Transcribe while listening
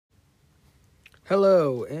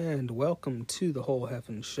Hello and welcome to the Whole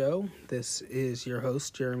Heaven Show. This is your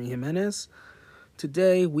host, Jeremy Jimenez.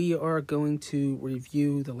 Today we are going to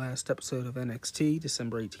review the last episode of NXT,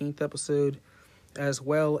 December 18th episode, as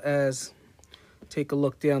well as take a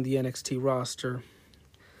look down the NXT roster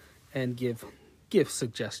and give gift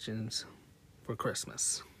suggestions for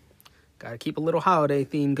Christmas. Gotta keep a little holiday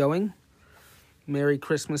theme going. Merry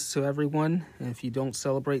Christmas to everyone. And if you don't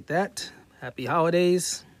celebrate that, happy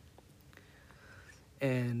holidays.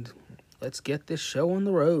 And let's get this show on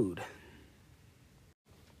the road.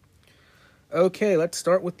 Okay, let's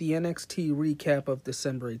start with the NXT recap of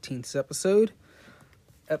December 18th episode.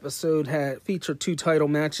 Episode had featured two title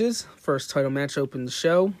matches. First title match opened the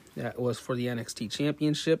show. That was for the NXT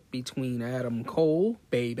Championship between Adam Cole,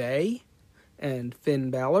 Baby, and Finn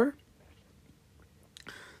Balor.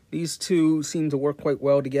 These two seemed to work quite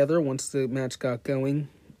well together. Once the match got going,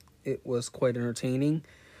 it was quite entertaining.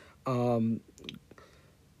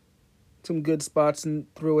 Some good spots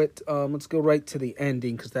through it. Let's go right to the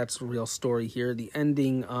ending because that's the real story here. The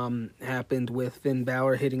ending happened with Finn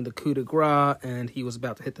Balor hitting the coup de grace, and he was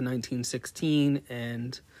about to hit the 1916,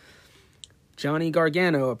 and Johnny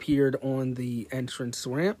Gargano appeared on the entrance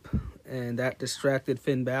ramp, and that distracted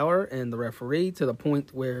Finn Balor and the referee to the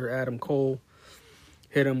point where Adam Cole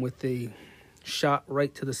hit him with the shot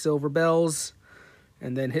right to the silver bells,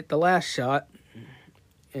 and then hit the last shot,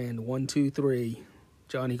 and 1, 2, 3...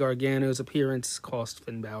 Johnny Gargano's appearance cost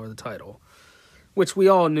Finn Balor the title, which we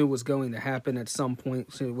all knew was going to happen at some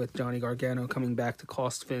point. So with Johnny Gargano coming back to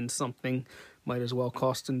cost Finn something, might as well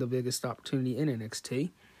cost him the biggest opportunity in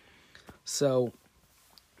NXT. So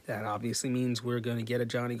that obviously means we're going to get a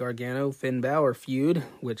Johnny Gargano-Finn Balor feud,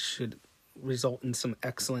 which should result in some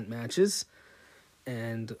excellent matches.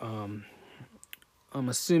 And I'm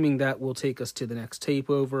assuming that will take us to the next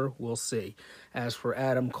takeover. We'll see. As for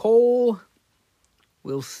Adam Cole,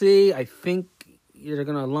 we'll see. I think you're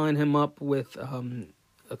going to line him up with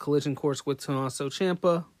a collision course with Tommaso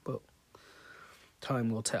Ciampa, but time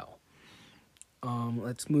will tell.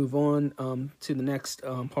 Let's move on to the next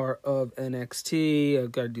part of NXT.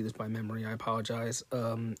 I've got to do this by memory. I apologize.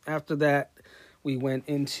 After that, we went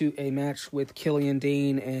into a match with Killian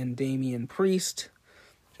Dane and Damian Priest,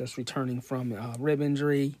 just returning from rib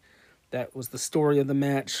injury. That was the story of the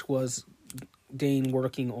match, was Dane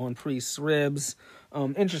working on Priest's ribs.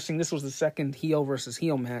 Interesting, this was the second heel versus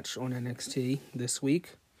heel match on NXT this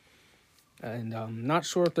week. And I'm not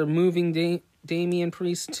sure if they're moving Damian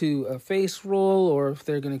Priest to a face role or if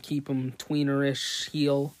they're going to keep him tweener-ish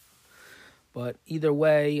heel. But either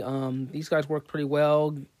way, these guys work pretty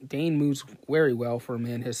well. Dane moves very well for a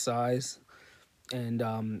man his size.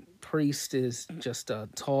 And Priest is just a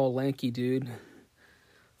tall, lanky dude.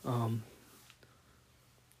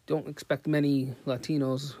 Don't expect many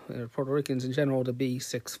Latinos or Puerto Ricans in general to be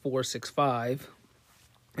 6'4", 6'5",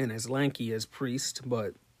 and as lanky as Priest,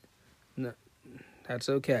 but no, that's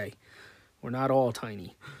okay. We're not all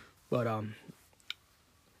tiny. But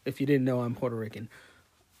if you didn't know, I'm Puerto Rican.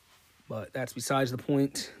 But that's besides the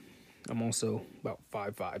point. I'm also about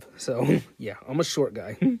 5'5", so yeah, I'm a short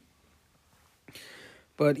guy.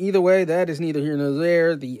 But either way, that is neither here nor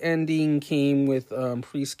there. The ending came with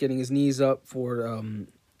Priest getting his knees up for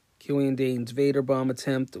Killian Dane's Vader Bomb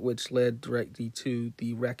attempt, which led directly to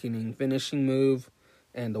the Reckoning finishing move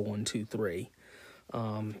and the 1, 2, 3.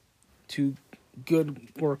 Two good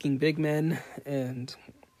working big men, and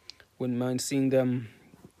wouldn't mind seeing them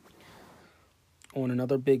on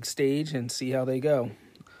another big stage and see how they go.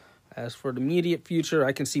 As for the immediate future,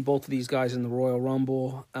 I can see both of these guys in the Royal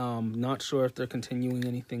Rumble. Not sure if they're continuing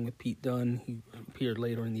anything with Pete Dunne. He appeared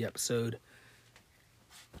later in the episode,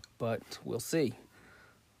 but we'll see.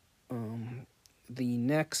 The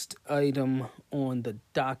next item on the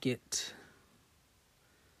docket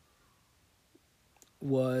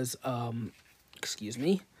was, was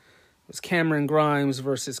Cameron Grimes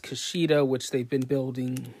versus Kushida, which they've been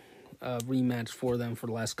building a rematch for them for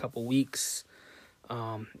the last couple weeks.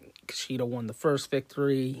 Kushida won the first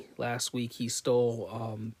victory. Last week he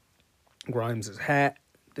stole Grimes' hat.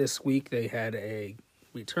 This week they had a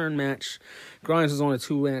return match. Grimes was on a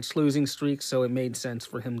 2-match losing streak, so it made sense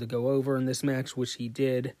for him to go over in this match, which he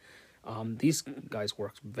did. These guys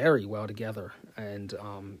worked very well together and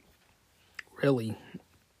really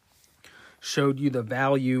showed you the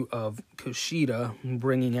value of Kushida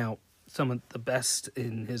bringing out some of the best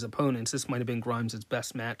in his opponents. This might have been Grimes'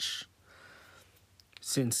 best match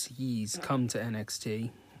since he's come to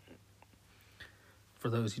NXT. For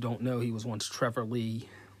those who don't know, he was once Trevor Lee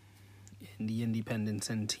in the Independents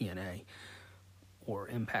and TNA, or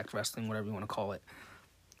Impact Wrestling, whatever you want to call it.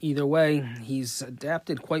 either way, he's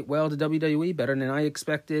adapted quite well to WWE, better than I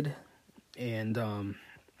expected. And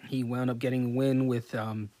he wound up getting a win with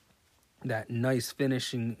that nice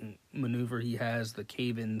finishing maneuver he has, the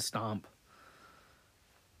cave-in stomp.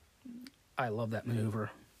 I love that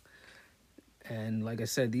maneuver. And like I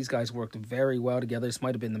said, these guys worked very well together. This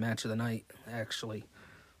might have been the match of the night, actually.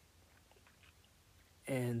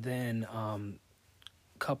 And then a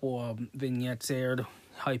couple of vignettes aired,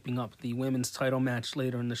 hyping up the women's title match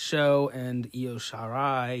later in the show, and Io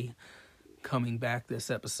Shirai coming back this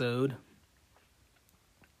episode.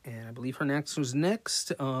 And I believe her next was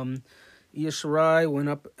next. Io Shirai went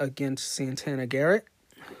up against Santana Garrett,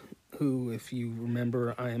 who, if you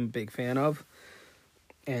remember, I am a big fan of.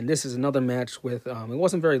 And this is another match with, it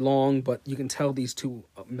wasn't very long, but you can tell these two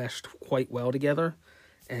meshed quite well together.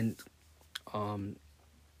 And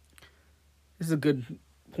this is a good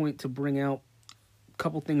point to bring out a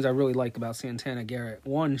couple things I really like about Santana Garrett.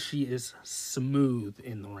 One, she is smooth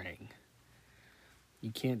in the ring.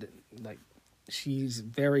 You can't, she's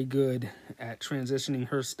very good at transitioning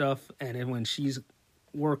her stuff. And then when she's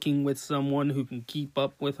working with someone who can keep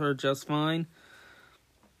up with her just fine,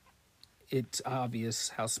 it's obvious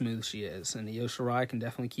how smooth she is, and Io Shirai can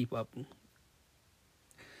definitely keep up.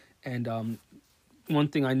 And one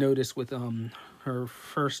thing I noticed with her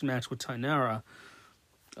first match with Tainara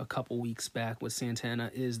a couple weeks back with Santana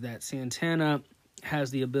is that Santana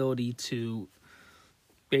has the ability to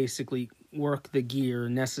basically work the gear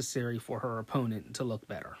necessary for her opponent to look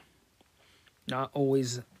better. Not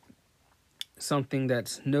always something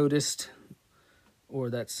that's noticed or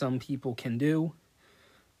that some people can do,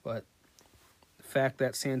 but fact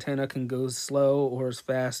that Santana can go slow or as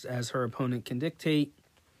fast as her opponent can dictate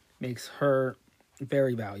makes her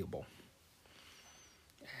very valuable.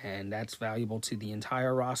 And that's valuable to the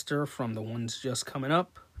entire roster, from the ones just coming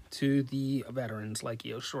up to the veterans like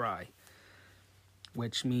Io Shirai,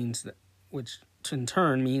 which in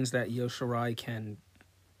turn means that Io Shirai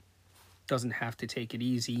doesn't have to take it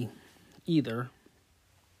easy either,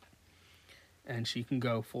 and she can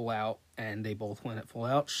go full out, and they both went at full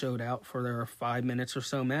out, showed out for their 5 minutes or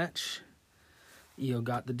so match. Io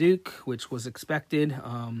got the Duke, which was expected.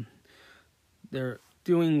 They're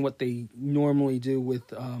doing what they normally do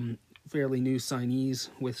with fairly new signees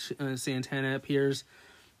with Santana appears.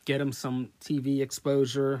 Get them some TV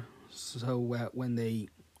exposure so that when they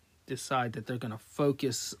decide that they're going to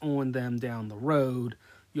focus on them down the road,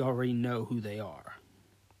 you already know who they are.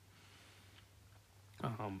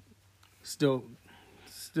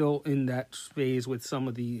 Still in that phase with some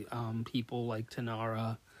of the people like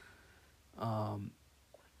Tainara.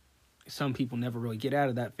 Some people never really get out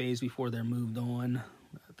of that phase before they're moved on.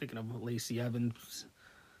 Thinking of Lacey Evans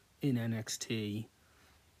in NXT.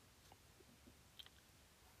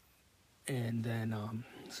 And then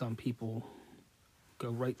some people go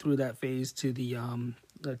right through that phase to the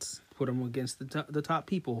let's put them against the top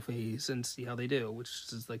people phase and see how they do, which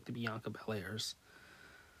is like the Bianca Belairs.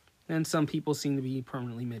 And some people seem to be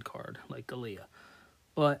permanently mid-card, like Aaliyah.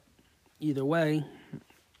 But either way,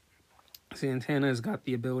 Santana's got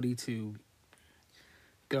the ability to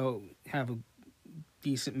go have a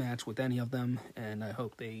decent match with any of them, and I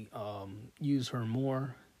hope they use her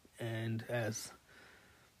more. And as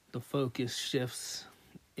the focus shifts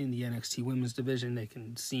in the NXT Women's Division, they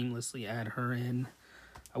can seamlessly add her in.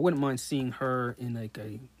 I wouldn't mind seeing her in like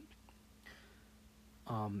a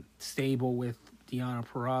stable with Deonna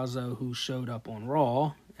Purrazzo, who showed up on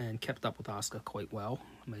Raw and kept up with Asuka quite well,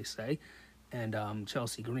 I may say, and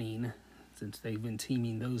Chelsea Green, since they've been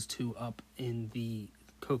teaming those two up in the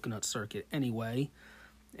Coconut Circuit anyway,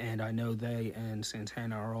 and I know they and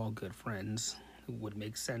Santana are all good friends. It would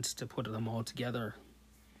make sense to put them all together,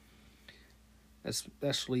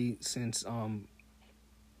 especially since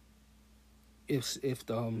if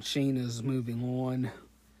Shayna's moving on,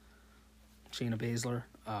 Shayna Baszler,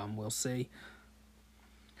 we'll see.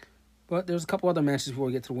 But there's a couple other matches before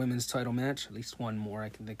we get to the women's title match. At least one more I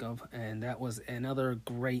can think of. And that was another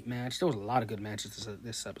great match. There was a lot of good matches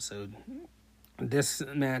this episode. This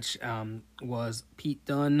match was Pete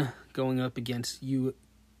Dunne going up against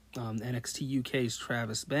NXT UK's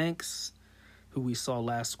Travis Banks, who we saw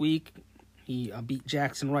last week. He beat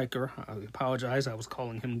Jackson Riker. I apologize. I was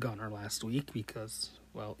calling him Gunner last week because,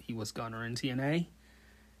 well, he was Gunner in TNA.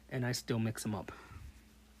 And I still mix him up.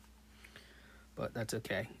 But that's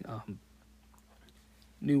okay.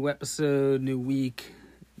 New episode, new week,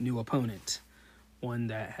 new opponent. One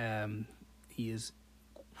that he is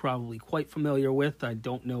probably quite familiar with. I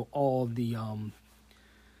don't know all the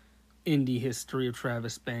indie history of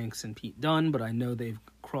Travis Banks and Pete Dunne, but I know they've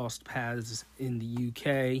crossed paths in the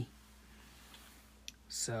UK.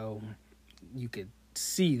 So you could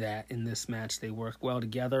see that in this match they worked well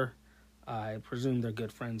together. I presume they're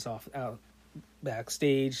good friends out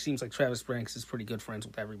backstage. Seems like Travis Banks is pretty good friends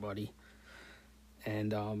with everybody.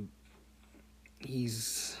 And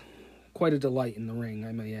he's quite a delight in the ring,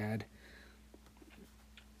 I may add.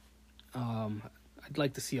 I'd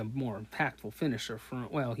like to see a more impactful finisher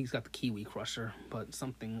he's got the Kiwi Crusher, but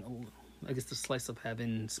something, I guess the Slice of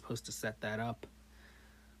Heaven is supposed to set that up,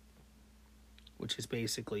 which is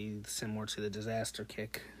basically similar to the Disaster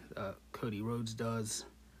Kick Cody Rhodes does,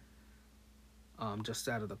 just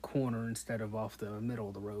out of the corner instead of off the middle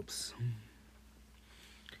of the ropes.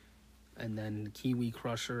 And then Kiwi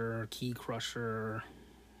Crusher, Key Crusher,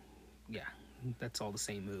 yeah, that's all the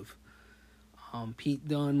same move. Pete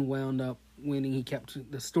Dunne wound up winning.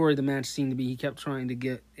 The story of the match seemed to be he kept trying to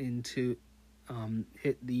get into,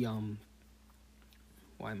 hit the,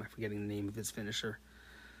 why am I forgetting the name of his finisher?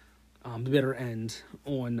 The bitter end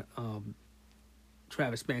on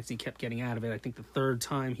Travis Banks. He kept getting out of it. I think the third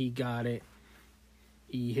time he got it,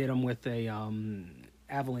 he hit him with a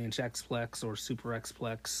avalanche X-Plex or super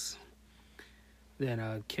X-Plex. Then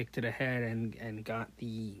a kick to the head and got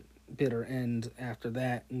the bitter end after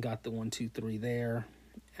that and got the 1-2-3 there.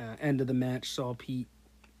 End of the match saw Pete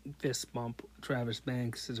fist bump Travis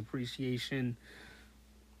Banks, his appreciation,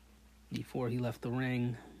 before he left the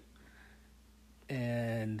ring.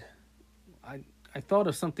 And I thought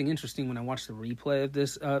of something interesting when I watched the replay of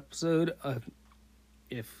this episode.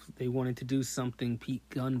 If they wanted to do something Pete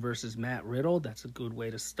Dunne versus Matt Riddle, that's a good way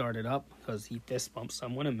to start it up, because he fist bumped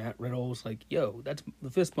someone and Matt Riddle was like, yo, the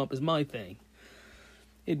fist bump is my thing.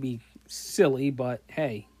 It'd be silly, but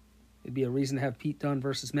hey, it'd be a reason to have Pete Dunne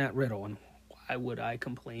versus Matt Riddle, and why would I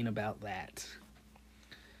complain about that?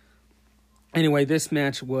 Anyway, this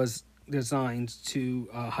match was designed to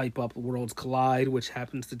hype up Worlds Collide, which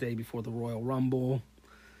happens the day before the Royal Rumble.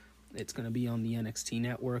 It's going to be on the NXT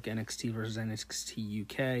network, NXT versus NXT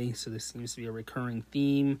UK, so this seems to be a recurring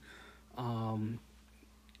theme.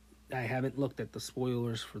 I haven't looked at the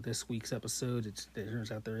spoilers for this week's episode. It turns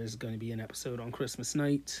out there is going to be an episode on Christmas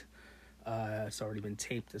night. It's already been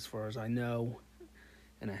taped as far as I know,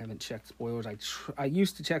 and I haven't checked spoilers. I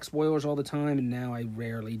used to check spoilers all the time, and now I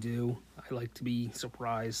rarely do. I like to be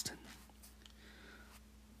surprised.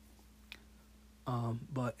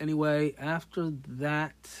 But anyway, after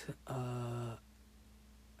that, I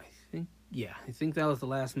think that was the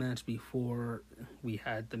last match before we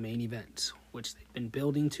had the main event, which they've been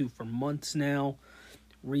building to for months now.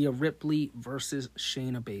 Rhea Ripley versus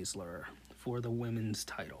Shayna Baszler for the women's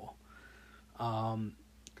title.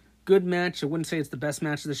 Good match. I wouldn't say it's the best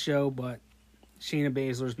match of the show, but Shayna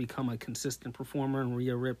Baszler's become a consistent performer, and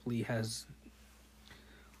Rhea Ripley has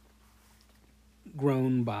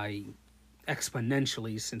grown by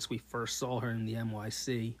exponentially since we first saw her in the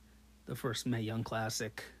NYC, the first Mae Young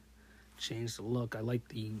Classic. Changed the look. I like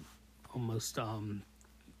the almost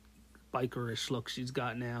bikerish look she's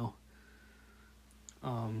got now.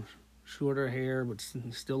 Shorter hair, but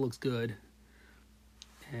still looks good.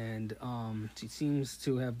 And she seems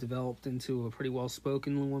to have developed into a pretty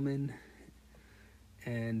well-spoken woman.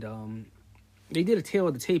 And they did a tail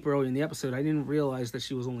of the tape earlier in the episode. I didn't realize that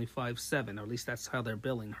she was only 5'7", or at least that's how they're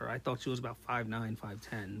billing her. I thought she was about 5'9",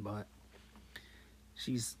 5'10", but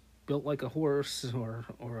she's built like a horse or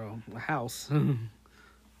a house.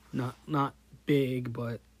 not big,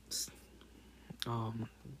 but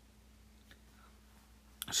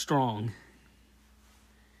strong.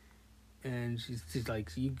 And she's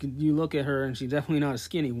like, you look at her and she's definitely not a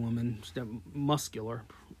skinny woman. She's muscular,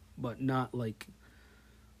 but not like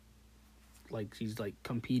she's like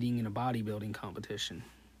competing in a bodybuilding competition.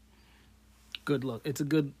 Good look. It's a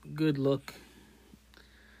good look.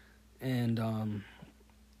 And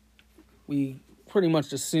we pretty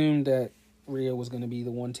much assumed that Rhea was going to be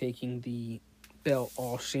the one taking the belt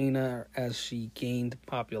off Shayna as she gained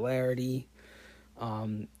popularity.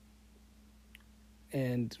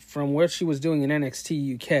 And from what she was doing in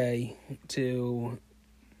NXT UK to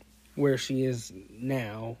where she is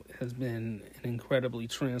now has been an incredibly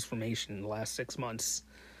transformation in the last 6 months.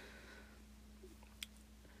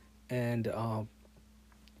 And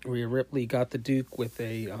Rhea Ripley got the Duke with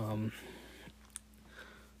a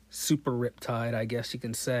super riptide, I guess you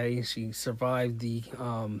can say. She survived the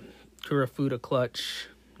Kurafuda clutch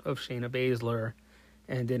of Shayna Baszler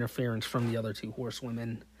and interference from the other two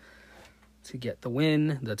horsewomen to get the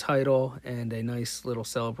win, the title, and a nice little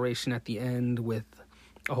celebration at the end with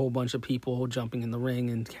a whole bunch of people jumping in the ring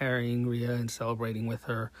and carrying Rhea and celebrating with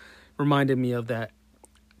her. Reminded me of that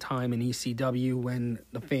time in ECW when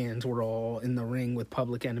the fans were all in the ring with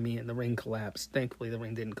Public Enemy and the ring collapsed. Thankfully, the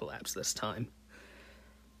ring didn't collapse this time.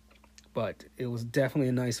 But it was definitely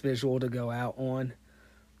a nice visual to go out on.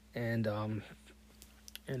 And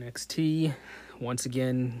NXT, once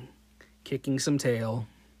again, kicking some tail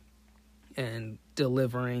and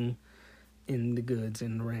delivering in the goods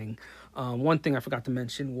in the ring. One thing I forgot to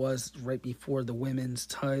mention was right before the women's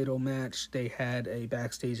title match, they had a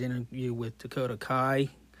backstage interview with Dakota Kai.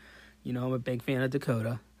 You know, I'm a big fan of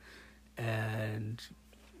Dakota. And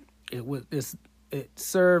it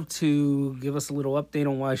served to give us a little update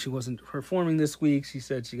on why she wasn't performing this week. She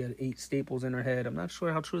said she got 8 staples in her head. I'm not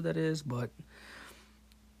sure how true that is, but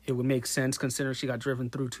it would make sense considering she got driven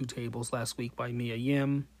through 2 tables last week by Mia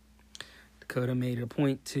Yim. Dakota made it a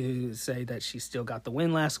point to say that she still got the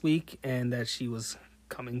win last week and that she was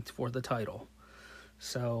coming for the title.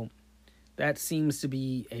 So that seems to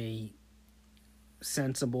be a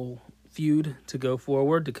sensible feud to go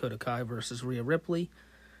forward. Dakota Kai versus Rhea Ripley.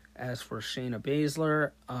 As for Shayna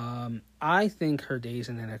Baszler, I think her days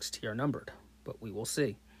in NXT are numbered, but we will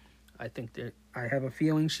see. I have a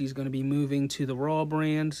feeling she's going to be moving to the Raw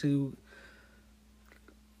brand to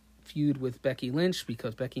feud with Becky Lynch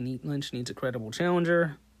because Becky Lynch needs a credible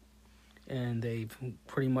challenger, and they've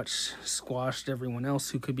pretty much squashed everyone else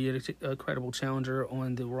who could be a credible challenger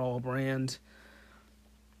on the Raw brand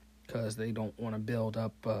because they don't want to build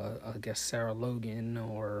up, I guess, Sarah Logan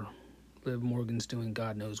or Liv Morgan's doing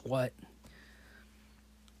God knows what.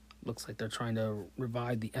 Looks like they're trying to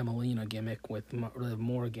revive the Emelina gimmick with Liv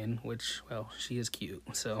Morgan, which, well, she is cute,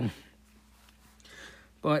 so.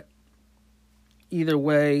 But either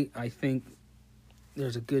way, I think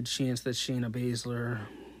there's a good chance that Shayna Baszler,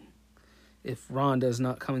 if Ronda is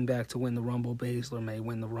not coming back to win the Rumble, Baszler may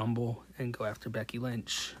win the Rumble and go after Becky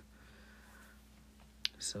Lynch.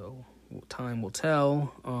 So time will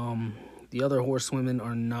tell. The other horsewomen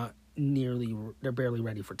are not they're barely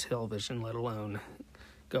ready for television, let alone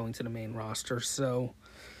going to the main roster. So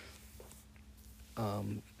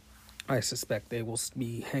I suspect they will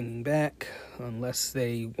be hanging back unless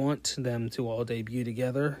they want them to all debut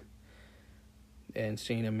together. And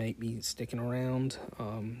Shayna might be sticking around.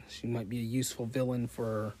 She might be a useful villain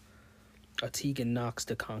for a Tegan Nox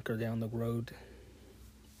to conquer down the road.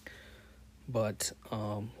 But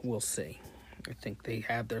we'll see. I think they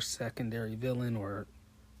have their secondary villain, or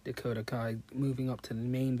Dakota Kai moving up to the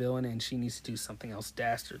main villain, and she needs to do something else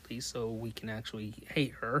dastardly so we can actually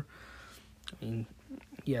hate her. I mean,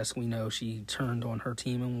 yes, we know she turned on her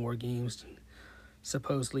team in War Games,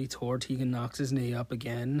 supposedly tore Tegan Nox's knee up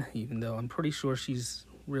again, even though I'm pretty sure she's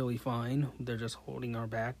really fine. They're just holding her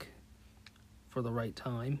back for the right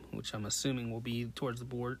time, which I'm assuming will be towards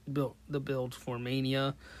the build for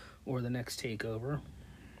Mania or the next takeover.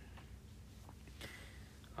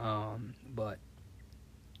 But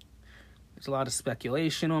there's a lot of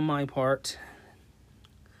speculation on my part,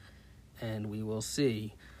 and we will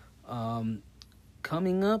see.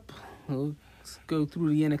 Coming up, we'll go through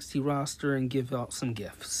the NXT roster and give out some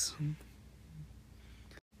gifts.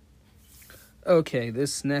 Okay,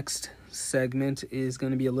 this next segment is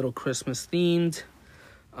going to be a little Christmas themed.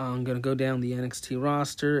 I'm going to go down the NXT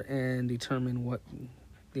roster and determine what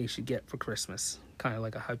they should get for Christmas. Kind of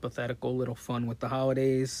like a hypothetical little fun with the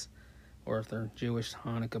holidays, or if they're Jewish,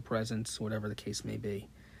 Hanukkah presents, whatever the case may be.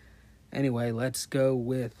 Anyway, let's go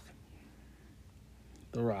with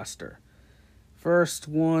the roster. First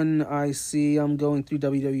one I see, I'm going through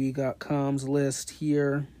WWE.com's list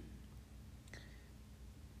here.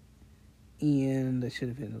 And I should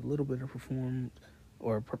have been a little bit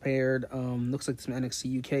prepared. Looks like some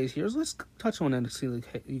NXT UK's here. So let's touch on NXT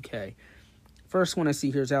UK. First one I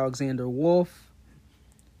see here is Alexander Wolf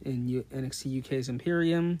in NXT UK's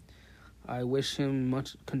Imperium. I wish him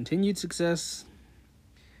much continued success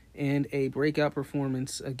and a breakout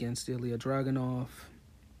performance against Ilya Dragunov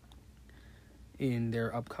in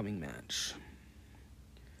their upcoming match.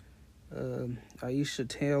 Aisha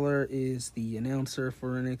Taylor is the announcer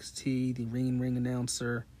for NXT, the ring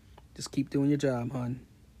announcer. Just keep doing your job, hon.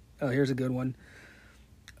 Oh, here's a good one.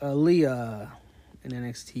 Aaliyah in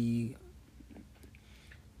NXT.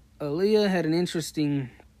 Aaliyah had an interesting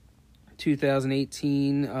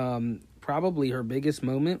 2018. Probably her biggest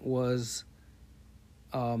moment was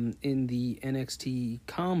in the NXT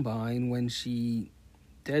Combine when she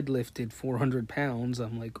deadlifted 400 pounds.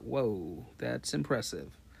 I'm like, whoa, that's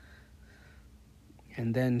impressive.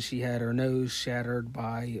 And then she had her nose shattered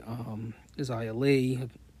by Isaiah Lee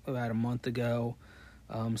about a month ago.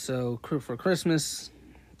 So for Christmas,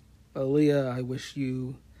 Aaliyah, I wish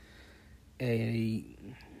you a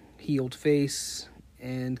healed face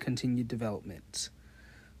and continued development.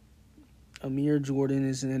 Amir Jordan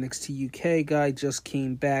is an NXT UK guy, just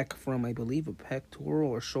came back from, I believe, a pectoral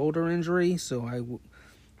or shoulder injury, so I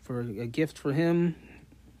for a gift for him,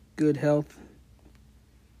 good health,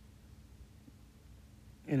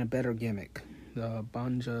 and a better gimmick. The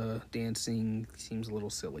banja dancing seems a little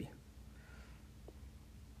silly.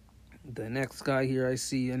 The next guy here I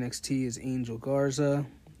see NXT is Angel Garza.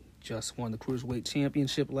 Just won the Cruiserweight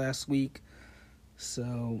Championship last week.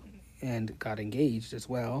 And got engaged as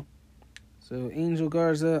well. So Angel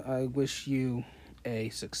Garza, I wish you a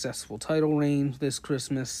successful title reign this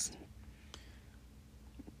Christmas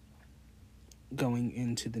going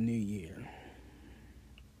into the new year.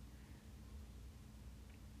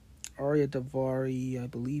 Arya Daivari, I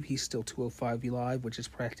believe he's still 205 Live, which is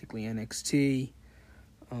practically NXT.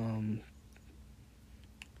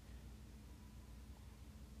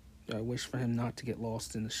 I wish for him not to get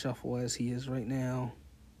lost in the shuffle as he is right now.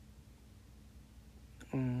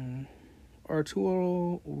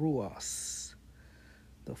 Arturo Ruas,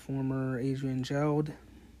 the former Adrian Jowd.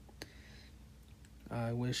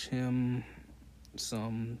 I wish him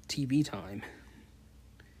some TV time.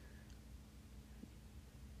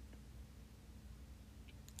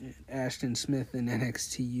 Ashton Smith in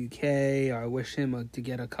NXT UK. I wish him to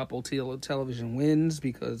get a couple television wins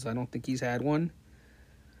because I don't think he's had one.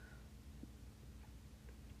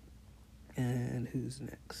 And who's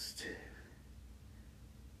next?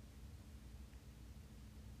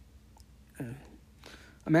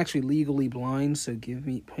 I'm actually legally blind, so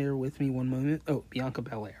bear with me one moment. Oh, Bianca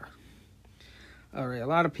Belair. All right, a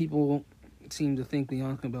lot of people seem to think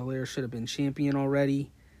Bianca Belair should have been champion already.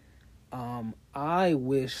 I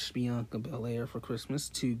wish Bianca Belair for Christmas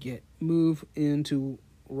to move into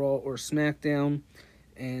Raw or SmackDown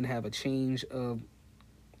and have a change of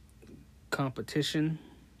competition.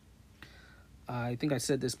 I think I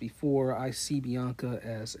said this before. I see Bianca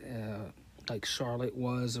as like Charlotte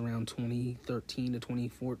was around 2013 to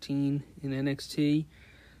 2014 in NXT.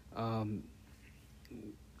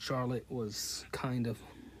 Charlotte was kind of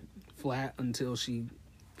flat until she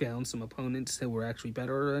found some opponents that were actually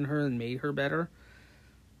better than her and made her better.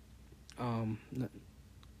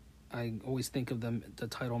 I always think of the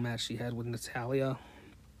title match she had with Natalya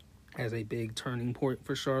as a big turning point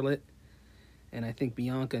for Charlotte. And I think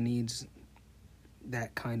Bianca needs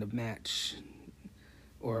that kind of match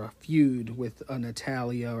or a feud with a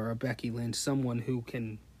Natalya or a Becky Lynch, someone who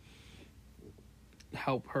can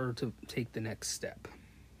help her to take the next step.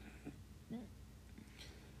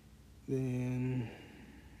 Then,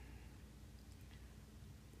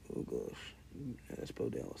 oh gosh, that's Bo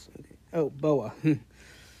Dallas. Okay. Oh, Boa.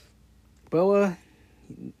 Boa,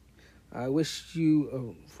 I wish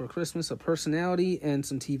you for Christmas a personality and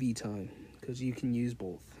some TV time because you can use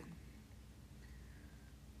both.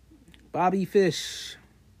 Bobby Fish,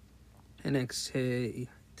 NXT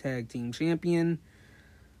Tag Team Champion.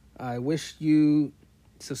 I wish you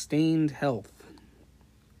sustained health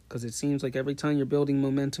because it seems like every time you're building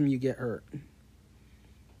momentum, you get hurt.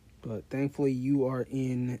 But thankfully, you are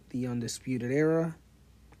in the Undisputed Era,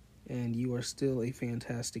 and you are still a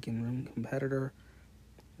fantastic in-ring competitor.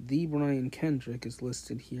 The Brian Kendrick is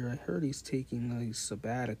listed here. I heard he's taking a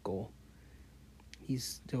sabbatical.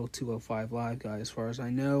 He's still 205 Live guy as far as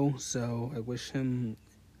I know, so I wish him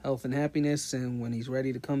health and happiness, and when he's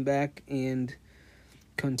ready to come back and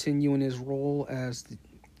continue in his role as,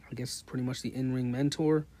 I guess, pretty much the in-ring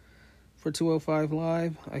mentor for 205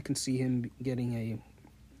 Live, I can see him getting a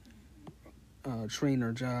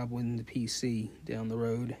trainer job with the PC down the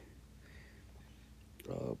road.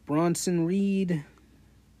 Bronson Reed,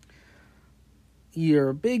 you're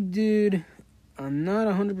a big dude. I'm not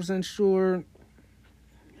 100% sure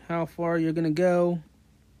how far you're going to go,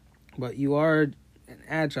 but you are an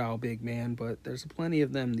agile big man, but there's plenty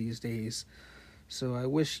of them these days. So I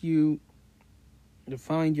wish you to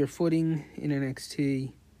find your footing in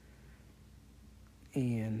NXT.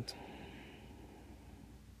 And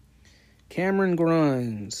Cameron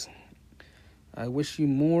Grimes, I wish you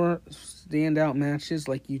more standout matches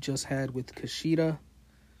like you just had with Kushida.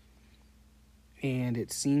 And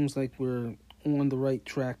it seems like we're on the right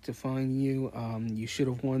track to find you. You should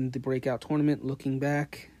have won the breakout tournament looking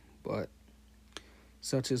back, but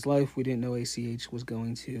such is life. We didn't know ACH was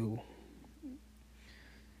going to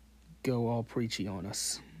go all preachy on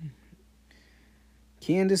us.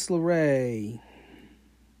 Candice LeRae,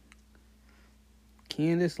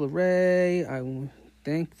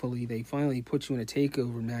 thankfully they finally put you in a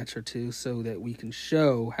takeover match or two so that we can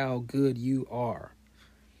show how good you are.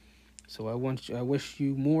 So I wish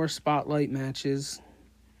you more spotlight matches.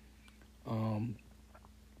 And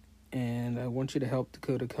I want you to help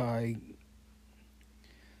Dakota Kai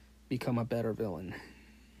become a better villain.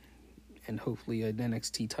 And hopefully an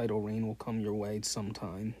NXT title reign will come your way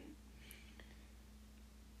sometime.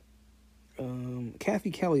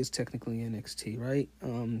 Kathy Kelly is technically NXT, right?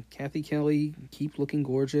 Kathy Kelly, keep looking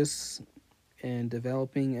gorgeous and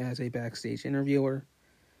developing as a backstage interviewer.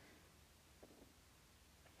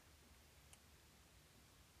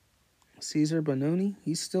 Cesar Bononi,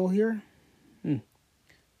 he's still here? There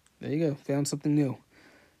you go, found something new.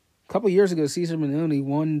 A couple years ago, Cesar Bononi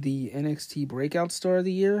won the NXT Breakout Star of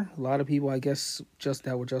the Year. A lot of people, I guess,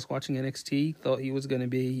 that were just watching NXT thought he was going to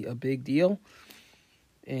be a big deal.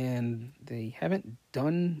 And they haven't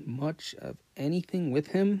done much of anything with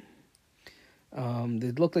him.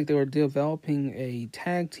 It looked like they were developing a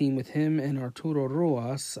tag team with him and Arturo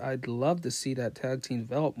Ruas. I'd love to see that tag team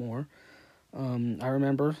develop more. I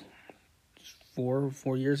remember 4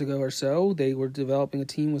 years ago or so, they were developing a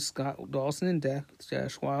team with Scott Dawson and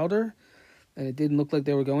Dash Wilder, and it didn't look like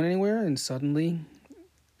they were going anywhere, and suddenly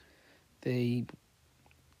they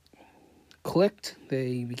clicked,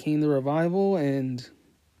 they became the Revival, and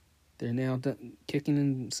they're now kicking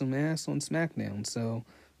in some ass on SmackDown. So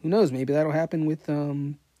who knows? Maybe that'll happen with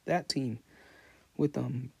that team, with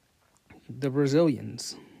the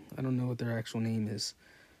Brazilians. I don't know what their actual name is.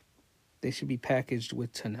 They should be packaged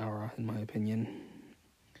with Tanara, in my opinion.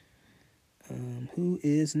 Who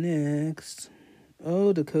is next?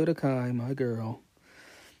 Oh, Dakota Kai, my girl.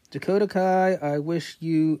 Dakota Kai, I wish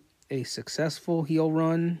you a successful heel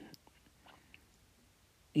run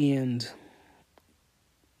and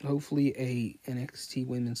hopefully a NXT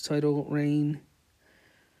Women's title reign.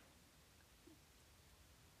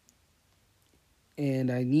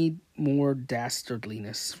 And I need more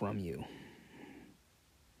dastardliness from you.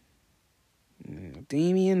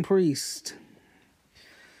 Damian Priest.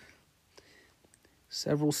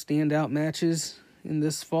 Several standout matches in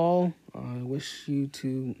this fall. I wish you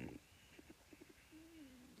to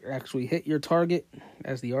actually hit your target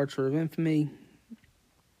as the Archer of Infamy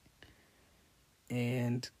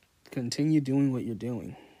and continue doing what you're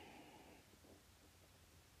doing.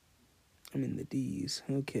 I'm in the D's.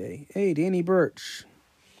 Okay. Hey, Danny Burch.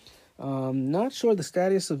 Not sure the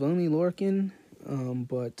status of Oney Lorcan,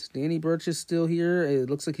 but Danny Burch is still here. It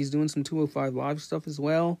looks like he's doing some 205 Live stuff as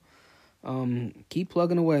well. Keep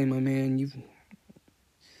plugging away, my man.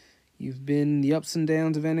 You've been the ups and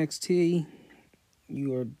downs of NXT.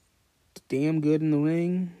 You are damn good in the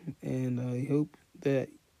ring, and I hope that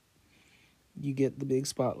you get the big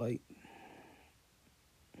spotlight.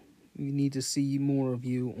 We need to see more of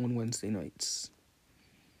you on Wednesday nights.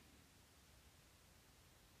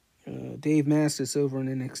 Dave Mastis over in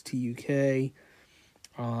NXT UK.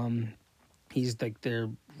 He's like their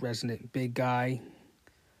resident big guy.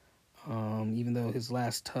 Even though his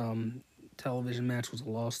last television match was a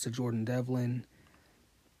loss to Jordan Devlin.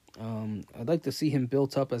 I'd like to see him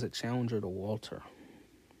built up as a challenger to Walter.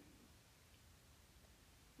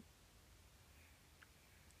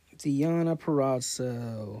 Deonna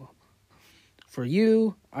Purrazzo. For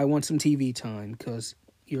you, I want some TV time because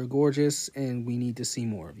you're gorgeous and we need to see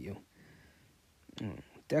more of you.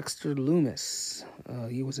 Dexter Lumis.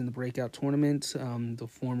 He was in the breakout tournament. The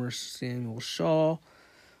former Samuel Shaw.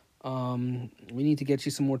 We need to get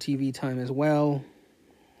you some more TV time as well.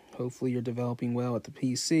 Hopefully you're developing well at the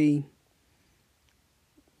PC.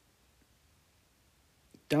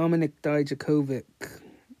 Dominic Dijakovic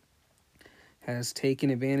has taken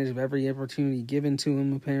advantage of every opportunity given to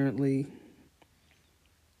him, apparently.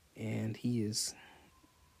 And he is...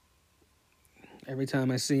 Every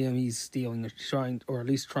time I see him, he's stealing, or at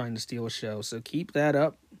least trying to steal a show. So keep that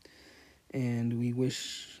up. And we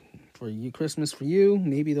wish for you Christmas for you.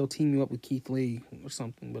 Maybe they'll team you up with Keith Lee or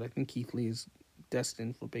something. But I think Keith Lee is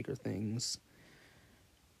destined for bigger things.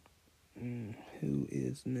 Who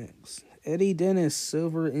is next? Eddie Dennis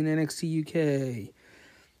over in NXT UK.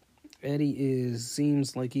 Eddie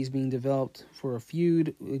seems like he's being developed for a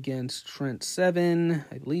feud against Trent Seven.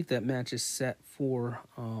 I believe that match is set for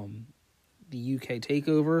the UK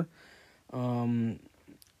takeover. And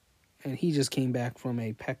he just came back from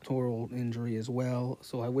a pectoral injury as well.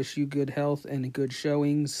 So I wish you good health and good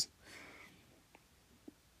showings.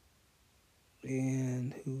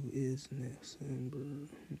 And who is next?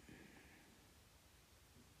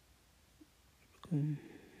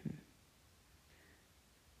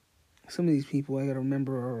 Some of these people I gotta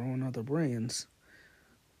remember are on other brands.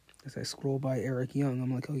 As I scroll by Eric Young,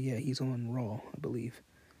 I'm like, oh yeah, he's on Raw, I believe.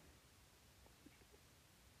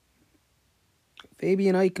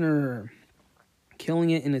 Fabian Eichner, killing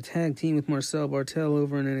it in a tag team with Marcel Bartel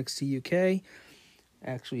over in NXT UK.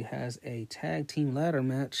 Actually has a tag team ladder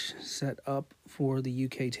match set up for the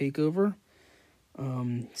UK takeover.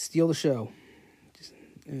 Steal the show.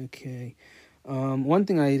 Okay. One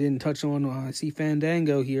thing I didn't touch on, I see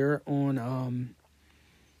Fandango here on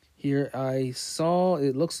Here I saw,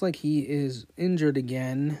 it looks like he is injured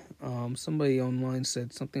again. Somebody online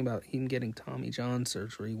said something about him getting Tommy John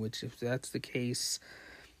surgery, which if that's the case,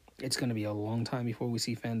 it's going to be a long time before we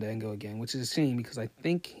see Fandango again, which is a shame because I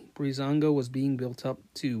think Breezango was being built up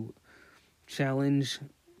to challenge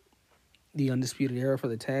the Undisputed Era for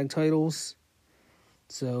the tag titles.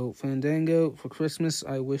 So Fandango, for Christmas,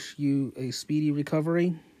 I wish you a speedy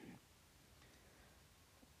recovery.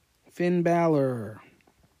 Finn Balor.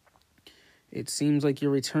 It seems like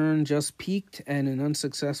your return just peaked at an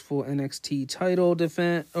unsuccessful NXT title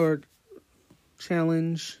defense or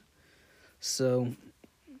challenge. So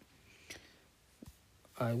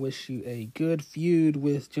I wish you a good feud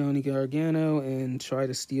with Johnny Gargano and try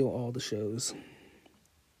to steal all the shows.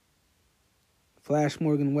 Flash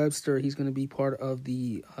Morgan Webster, he's going to be part of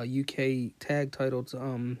the UK tag titles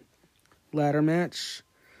ladder match.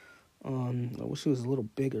 I wish it was a little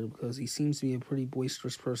bigger because he seems to be a pretty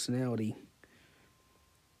boisterous personality.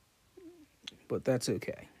 But that's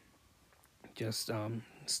okay. Just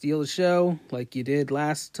steal the show like you did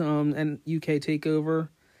last UK TakeOver.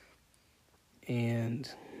 And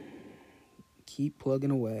keep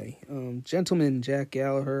plugging away. Gentleman Jack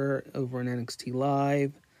Gallagher over in NXT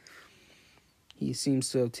Live. He seems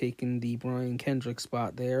to have taken the Brian Kendrick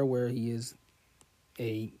spot there where he is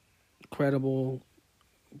a credible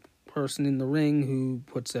person in the ring who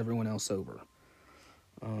puts everyone else over.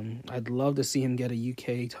 I'd love to see him get a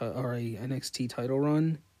or a NXT title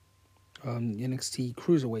run. NXT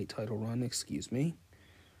Cruiserweight title run, excuse me.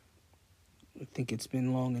 I think it's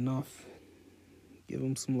been long enough. Give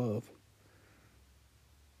him some love.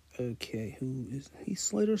 Okay, who is Heath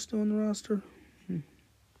Slater still on the roster?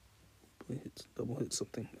 Double hit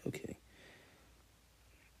something. Okay.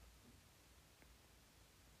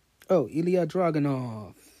 Oh, Ilya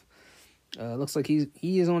Dragunov. Looks like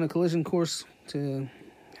he is on a collision course to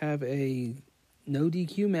have a no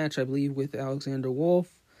DQ match, I believe, with Alexander Wolf.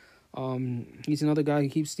 He's another guy who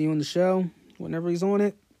keeps stealing the show whenever he's on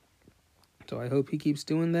it. So I hope he keeps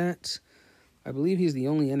doing that. I believe he's the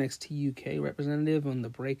only NXT UK representative on the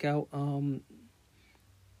Breakout, the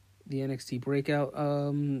NXT Breakout.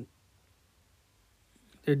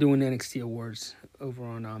 They're doing NXT Awards over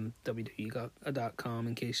on WWE.com,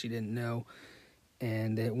 in case you didn't know.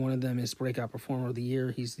 And one of them is Breakout Performer of the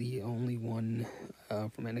Year. He's the only one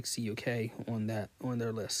from NXT UK on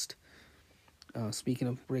their list. Speaking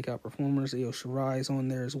of Breakout Performers, Io Shirai is on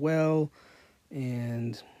there as well.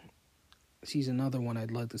 And she's another one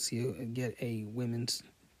I'd love to see get a women's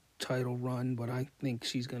title run, but I think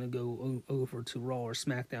she's going to go over to Raw or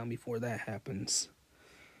SmackDown before that happens.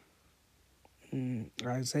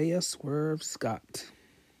 Isaiah Swerve Scott.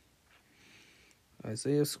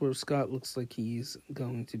 Isaiah Swerve Scott looks like he's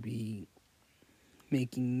going to be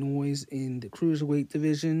making noise in the Cruiserweight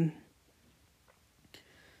division.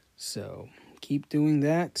 So, keep doing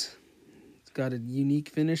that. He's got a unique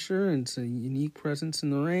finisher and it's a unique presence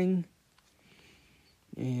in the ring.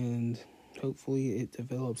 And hopefully it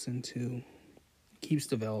keeps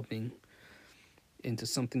developing into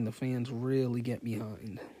something the fans really get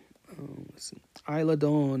behind. Isla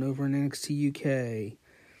Dawn over in NXT UK.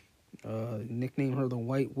 Nickname her the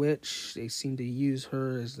White Witch. They seem to use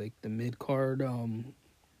her as like the mid-card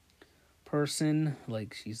person.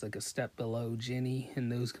 Like she's like a step below Jenny and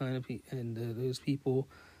those kind of those people.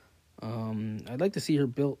 I'd like to see her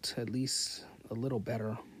built at least a little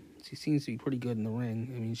better. She seems to be pretty good in the ring.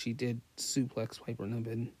 I mean, she did suplex Piper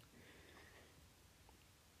Niven.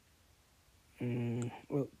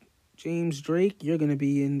 Well, James Drake, you're going to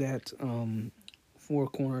be in that Four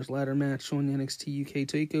Corners ladder match on NXT UK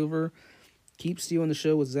TakeOver. Keep stealing the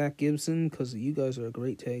show with Zach Gibson because you guys are a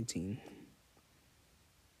great tag team.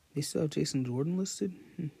 They still have Jason Jordan listed?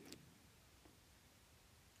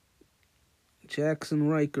 Jackson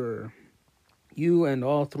Riker. You and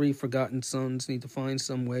all three Forgotten Sons need to find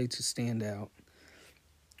some way to stand out.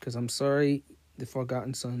 Because I'm sorry, the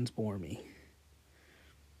Forgotten Sons bore me.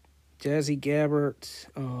 Jazzy Gabbert.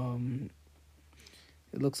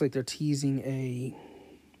 It looks like they're teasing the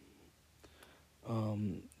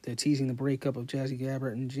breakup of Jazzy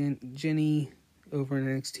Gabbert and Jenny over in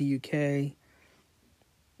NXT UK.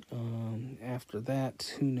 After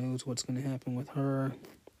that, who knows what's going to happen with her.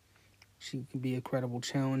 She could be a credible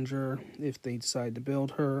challenger if they decide to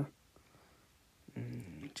build her.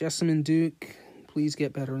 Jessamine Duke, please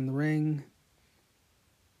get better in the ring.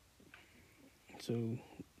 So,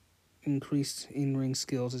 increased in-ring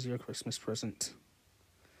skills is your Christmas present.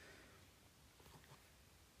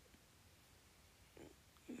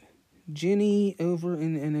 Jenny over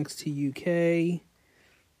in NXT UK.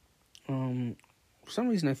 For some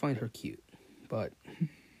reason I find her cute, but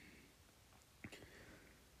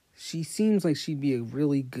she seems like she'd be a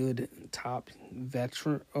really good top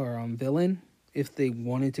veteran or villain if they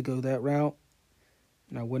wanted to go that route.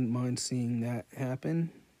 And I wouldn't mind seeing that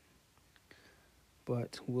happen.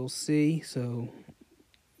 But we'll see. So,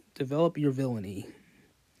 develop your villainy.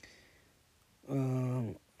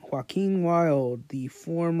 Joaquin Wilde, the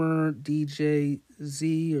former DJ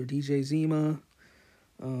Z or DJ Zima,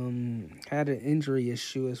 had an injury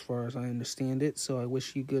issue as far as I understand it. So I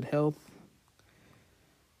wish you good health.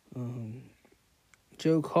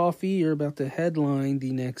 Joe Coffey, you're about to headline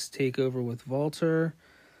the next takeover with Walter.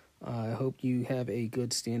 I hope you have a good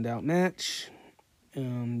standout match.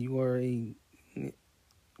 You are a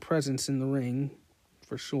presence in the ring,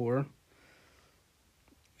 for sure.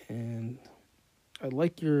 And I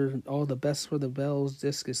like your all the best for the bells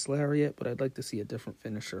discus lariat, but I'd like to see a different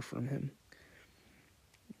finisher from him.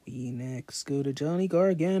 We next go to Johnny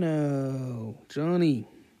Gargano. Johnny,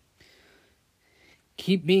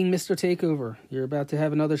 keep being Mr. Takeover. You're about to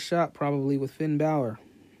have another shot probably with Finn Balor.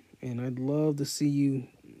 And I'd love to see you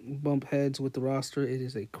bump heads with the roster. It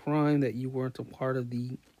is a crime that you weren't a part of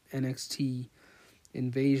the NXT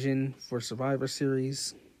invasion for Survivor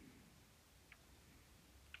Series.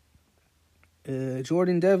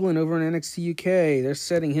 Jordan Devlin over in NXT UK. They're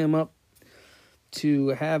setting him up to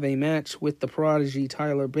have a match with the prodigy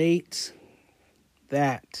Tyler Bate.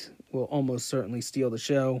 That will almost certainly steal the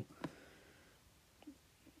show.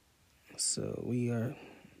 So we are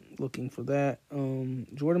looking for that.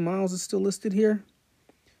 Jordan Miles is still listed here.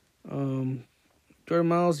 Jordan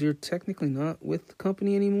Miles, you're technically not with the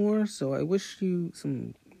company anymore, so I wish you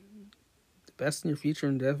the best in your future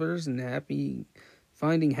endeavors and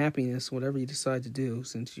finding happiness, whatever you decide to do,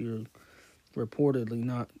 since you're reportedly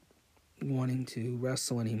not wanting to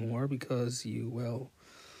wrestle anymore because you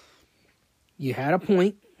had a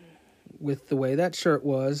point with the way that shirt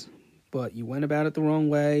was, but you went about it the wrong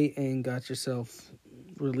way and got yourself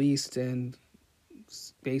released, and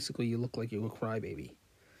basically you look like you were a crybaby.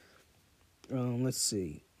 Let's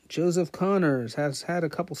see. Joseph Connors has had a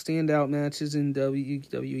couple standout matches in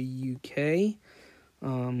WWE UK.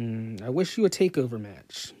 I wish you a takeover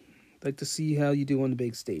match. I'd like to see how you do on the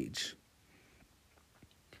big stage.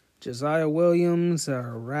 Josiah Williams,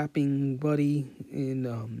 our rapping buddy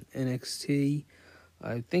in NXT.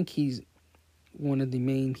 I think he's one of the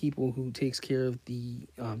main people who takes care of the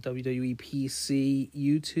WWE PC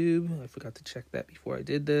YouTube. I forgot to check that before I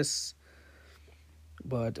did this.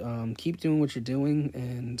 But keep doing what you're doing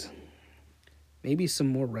and maybe some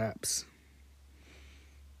more raps.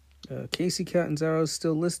 Casey Catanzaro is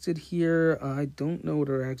still listed here. I don't know what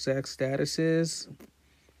her exact status is.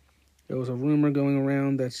 There was a rumor going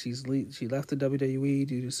around that she left the WWE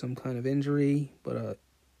due to some kind of injury, but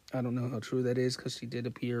I don't know how true that is because she did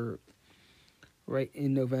appear right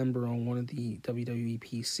in November on one of the WWE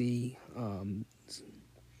PC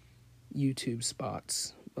YouTube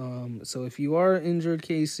spots. So if you are injured,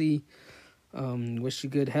 Casey, wish you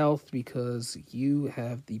good health because you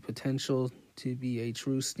have the potential to be a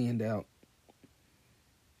true standout,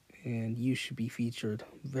 and you should be featured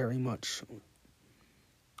very much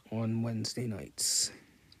on Wednesday nights.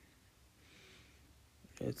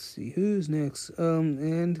 Let's see who's next.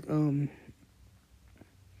 Cassius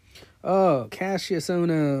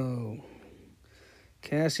Ohno.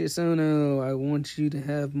 Cassius Ohno, I want you to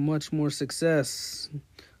have much more success.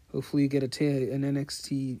 Hopefully you get an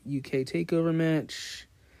NXT UK takeover match.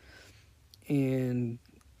 And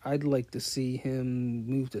I'd like to see him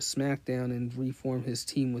move to SmackDown and reform his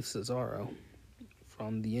team with Cesaro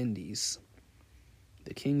from the Indies.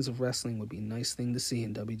 The Kings of Wrestling would be a nice thing to see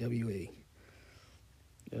in WWE.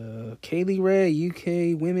 Kaylee Ray,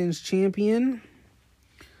 UK Women's Champion.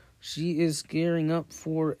 She is gearing up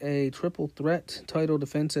for a triple threat title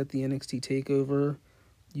defense at the NXT TakeOver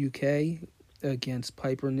UK against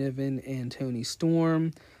Piper Niven and Toni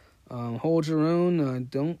Storm. Hold your own. I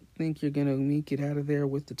don't think you're going to make it out of there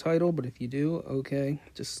with the title, but if you do, okay.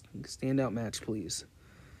 Just standout match, please.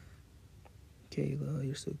 Kayla,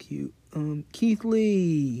 you're so cute. Keith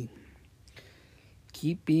Lee.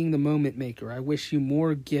 Keep being the moment maker. I wish you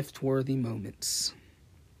more gift-worthy moments.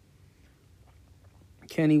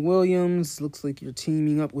 Kenny Williams, looks like you're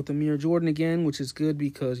teaming up with Amir Jordan again, which is good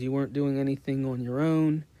because you weren't doing anything on your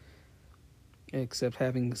own except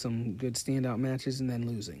having some good standout matches and then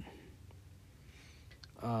losing.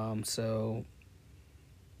 So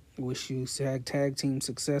wish you tag team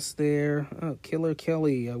success there. Killer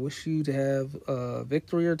Kelly, I wish you to have a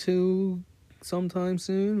victory or two sometime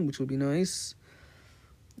soon, which would be nice.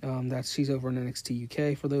 She's over in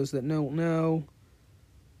NXT UK for those that don't know.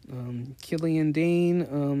 Killian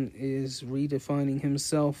Dane is redefining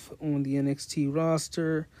himself on the NXT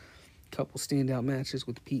roster. Couple standout matches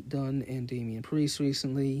with Pete Dunne and Damian Priest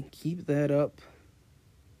recently. Keep that up.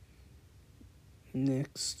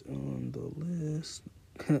 Next on the list,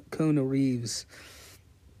 Kona Reeves.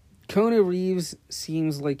 Kona Reeves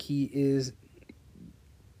seems like he is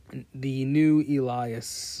the new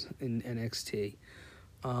Elias in NXT.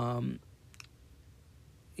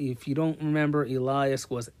 If you don't remember, Elias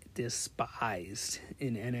was despised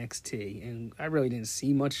in NXT, and I really didn't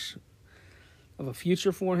see much of a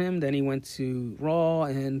future for him. Then he went to Raw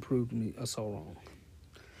and proved us all wrong.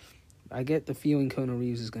 I get the feeling Kona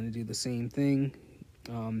Reeves is going to do the same thing,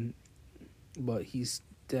 but he's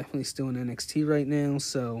definitely still in NXT right now,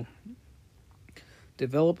 so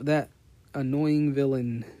develop that annoying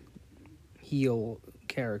villain heel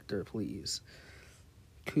character, please.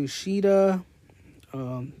 Kushida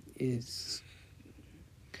is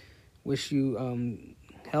wish you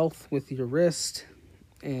health with your wrist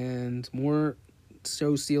and more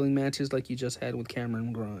show-stealing matches like you just had with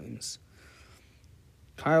Cameron Grimes.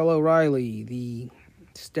 Kyle O'Reilly, the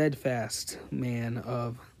steadfast man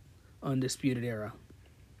of Undisputed Era.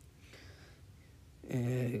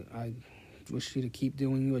 And I wish you to keep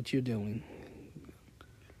doing what you're doing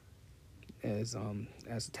as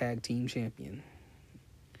a tag team champion.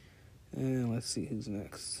 And let's see who's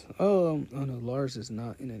next. Oh no, Lars is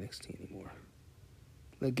not in NXT anymore.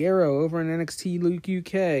 Ligero over in NXT Luke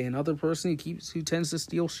UK, another person who tends to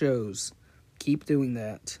steal shows. Keep doing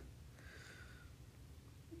that.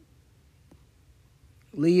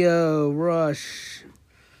 Leo Rush.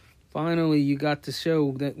 Finally, you got to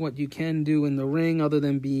show that what you can do in the ring, other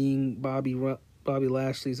than being Bobby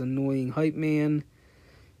Lashley's annoying hype man.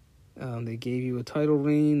 They gave you a title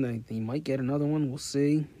reign. They might get another one. We'll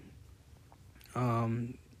see.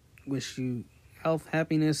 Wish you health,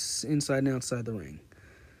 happiness, inside and outside the ring.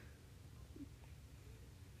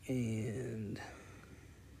 And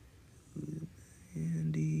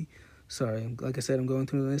Andy, sorry, like I said, I'm going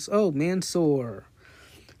through this. Oh, Mansoor,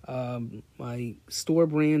 my store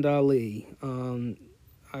brand Ali.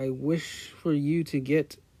 I wish for you to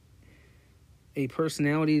get a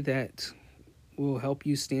personality that will help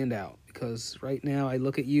you stand out, because right now I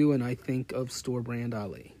look at you and I think of store brand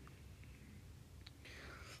Ali.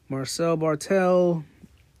 Marcel Bartel,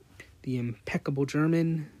 the impeccable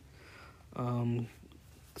German,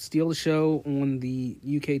 steal the show on the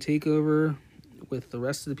UK TakeOver with the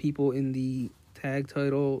rest of the people in the tag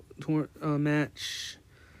title match,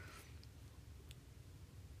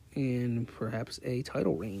 and perhaps a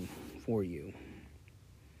title reign for you.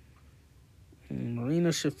 And Marina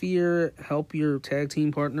Shafir, help your tag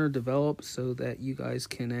team partner develop so that you guys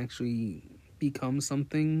can actually become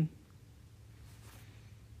something.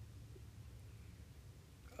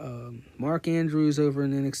 Mark Andrews over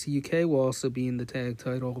in NXT UK will also be in the tag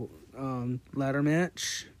title ladder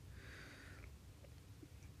match.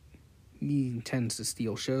 He tends to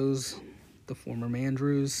steal shows, the former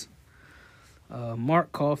Mandrews.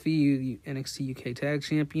 Mark Coffey, NXT UK tag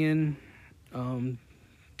champion,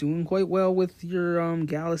 doing quite well with your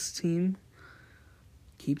Gallus team.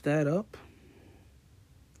 Keep that up.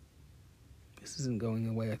 This isn't going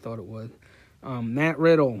the way I thought it would. Matt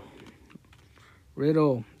Riddle,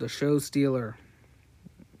 the show stealer.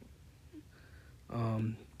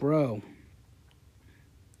 Bro.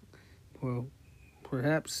 Well,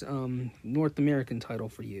 perhaps North American title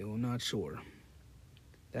for you. I'm not sure.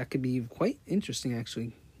 That could be quite interesting,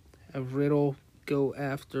 actually. Have Riddle go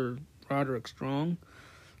after Roderick Strong,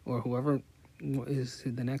 or whoever is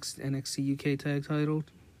the next NXT UK tag title,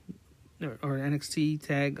 or NXT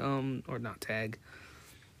tag, or not tag,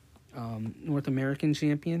 North American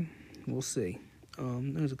champion. We'll see.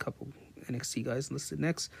 There's a couple NXT guys listed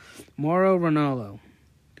next. Mauro Ranallo.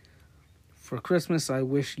 For Christmas, I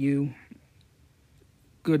wish you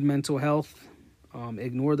good mental health.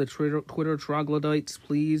 Ignore the Twitter troglodytes,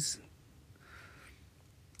 please,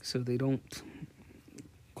 so they don't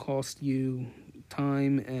cost you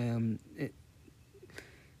time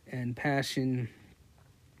and passion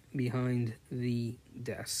behind the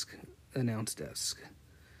announce desk.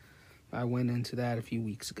 I went into that a few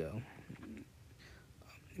weeks ago.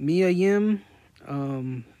 Mia Yim,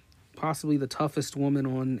 possibly the toughest woman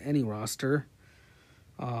on any roster.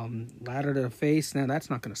 Ladder to the face. Now that's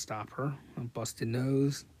not going to stop her. A busted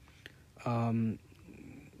nose. I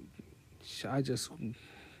just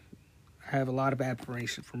have a lot of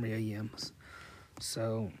admiration for Mia Yim.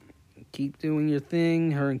 So keep doing your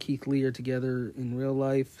thing. Her and Keith Lee are together in real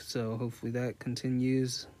life, so hopefully that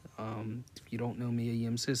continues. If you don't know Mia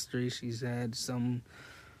Yim's history, she's had some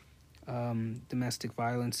domestic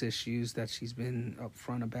violence issues that she's been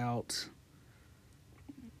upfront about.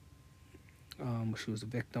 She was a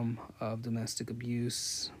victim of domestic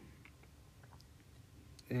abuse.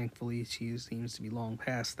 Thankfully, she seems to be long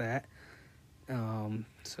past that.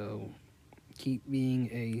 So keep being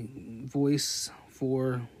a voice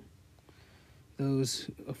for those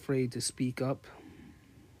afraid to speak up.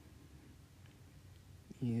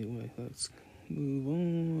 Anyway, let's move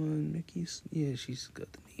on. Mickey's, she's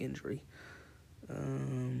got the knee injury.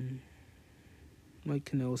 Mike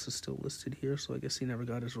Kanellis is still listed here, so I guess he never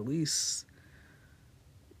got his release.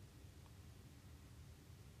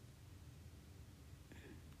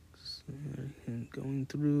 So, and going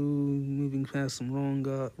through, moving past some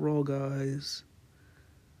Raw guys.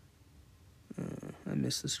 I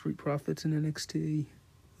miss the Street Profits in NXT.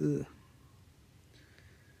 Ugh.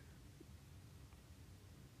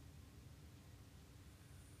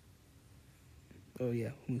 Oh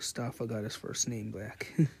yeah, Mustafa got his first name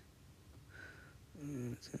back.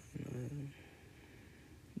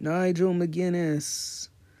 Nigel McGuinness.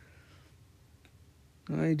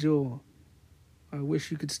 Nigel, I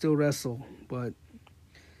wish you could still wrestle, but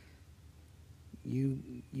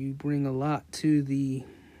you bring a lot to the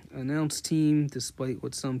announce team, despite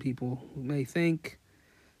what some people may think.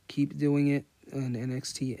 Keep doing it on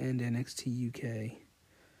NXT and NXT UK.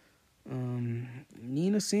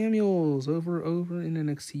 Nina Samuels over in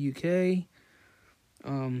NXT UK.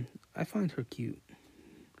 I find her cute.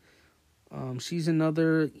 She's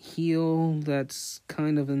another heel that's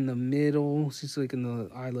kind of in the middle. She's like in the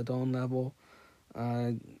Isla Dawn level.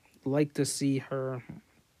 I'd like to see her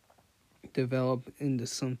develop into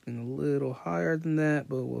something a little higher than that,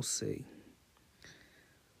 but we'll see.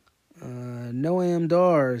 Noam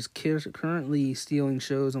Dar is currently stealing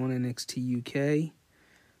shows on NXT UK.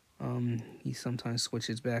 He sometimes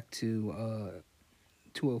switches back to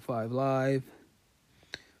 205 Live.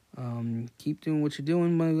 Keep doing what you're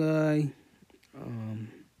doing, my guy.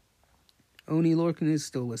 Oni Lorcan is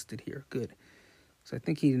still listed here. Good. So I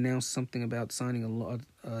think he announced something about signing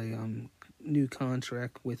a new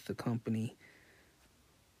contract with the company.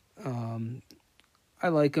 I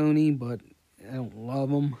like Oni, but I don't love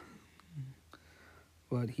him.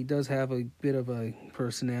 But he does have a bit of a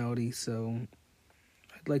personality, so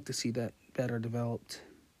I'd like to see that better developed.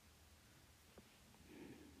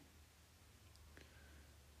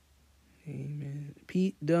 Amen.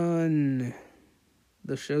 Pete Dunne,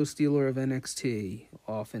 the show stealer of NXT,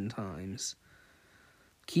 oftentimes.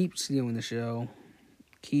 Keep stealing the show.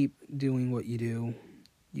 Keep doing what you do.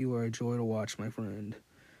 You are a joy to watch, my friend.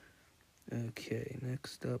 Okay,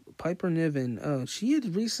 next up, Piper Niven. She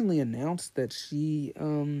had recently announced that she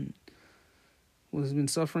has been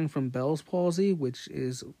suffering from Bell's palsy, which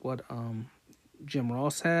is what Jim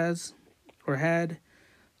Ross has or had.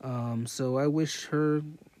 So I wish her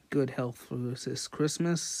good health for this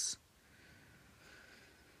Christmas.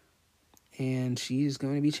 And she's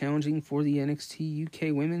going to be challenging for the NXT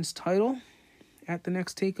UK Women's title at the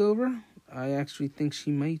next takeover. I actually think she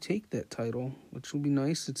might take that title, which will be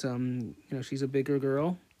nice. It's she's a bigger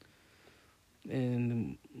girl,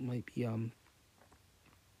 and might be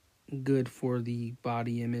good for the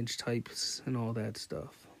body image types and all that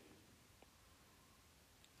stuff.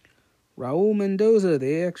 Raul Mendoza,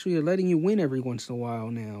 they actually are letting you win every once in a while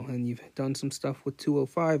now, and you've done some stuff with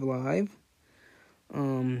 205 Live.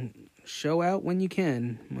 Show out when you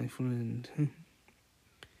can, my friend.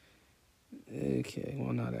 Okay,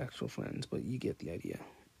 well, not actual friends, but you get the idea.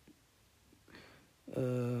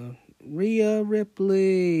 Rhea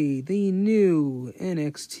Ripley, the new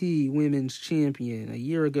NXT Women's Champion. A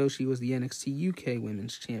year ago, she was the NXT UK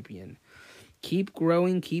Women's Champion. Keep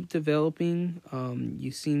growing, keep developing.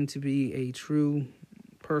 You seem to be a true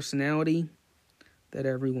personality that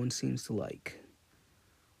everyone seems to like.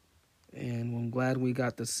 And I'm glad we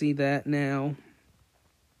got to see that now.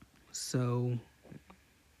 So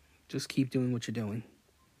just keep doing what you're doing.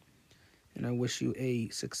 And I wish you a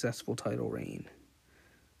successful title reign.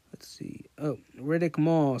 Let's see. Oh, Riddick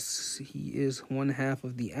Moss. He is one half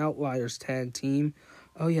of the Outliers tag team.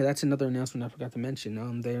 Oh, yeah, that's another announcement I forgot to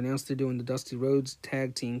mention. They announced they're doing the Dusty Rhodes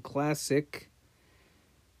Tag Team Classic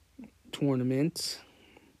tournament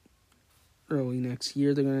early next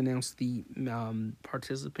year. They're going to announce the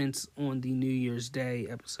participants on the New Year's Day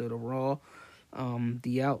episode of Raw.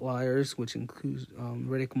 The Outliers, which includes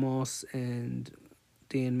Riddick Moss and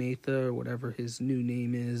Dan Matha, or whatever his new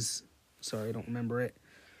name is. Sorry, I don't remember it.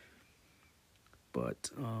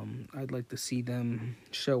 But I'd like to see them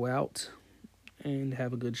show out and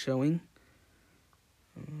have a good showing.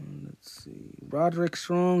 Let's see. Roderick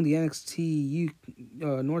Strong, the NXT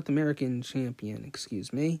North American champion,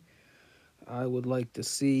 excuse me. I would like to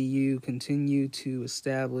see you continue to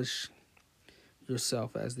establish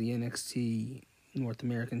yourself as the NXT North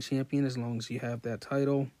American champion as long as you have that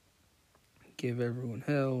title. Give everyone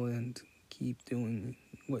hell and keep doing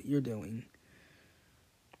what you're doing.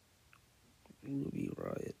 Ruby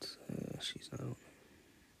Riott, she's not.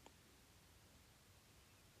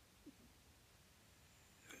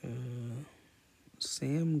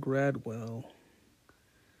 Sam Gradwell.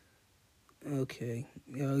 Okay.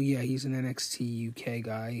 Oh, yeah, he's an NXT UK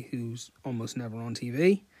guy who's almost never on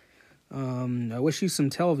TV. I wish you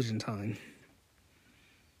some television time.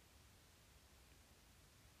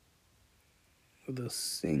 The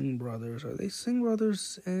Singh brothers. Are they Singh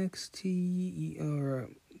brothers NXT or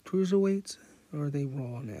cruiserweights? Or are they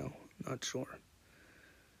Raw now? Not sure.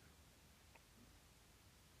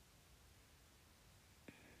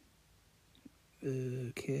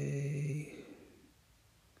 Okay.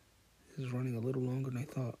 This is running a little longer than I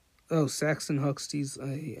thought. Oh, Saxon Huxley's a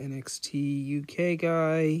NXT UK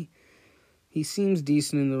guy. He seems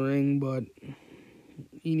decent in the ring, but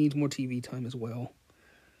he needs more TV time as well.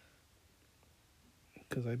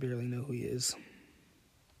 Because I barely know who he is.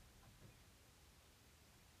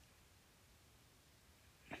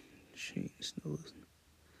 Shane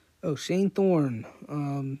Thorne.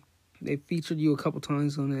 They featured you a couple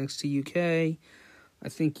times on NXT UK. I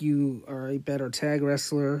think you are a better tag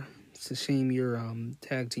wrestler. It's a shame your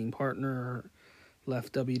tag team partner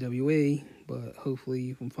left WWE, but hopefully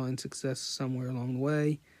you can find success somewhere along the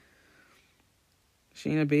way.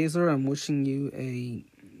 Shayna Baszler, I'm wishing you a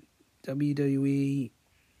WWE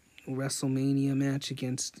WrestleMania match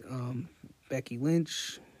against Becky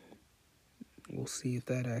Lynch. We'll see if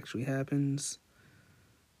that actually happens.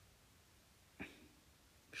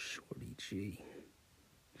 Shorty G.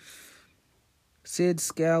 Sid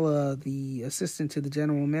Scala, the assistant to the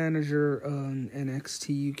general manager on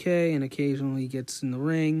NXT UK, and occasionally gets in the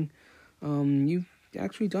ring. You've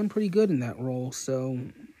actually done pretty good in that role, so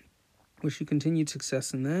wish you continued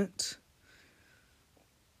success in that.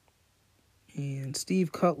 And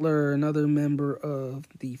Steve Cutler, another member of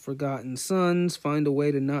the Forgotten Sons. Find a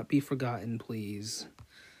way to not be forgotten, please.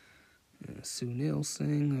 Sunil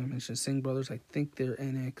Singh, I mentioned Singh brothers. I think they're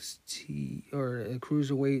NXT or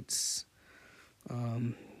cruiserweights.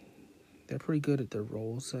 They're pretty good at their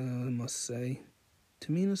roles, I must say.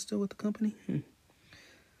 Tamina's still with the company?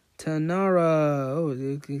 Tanara.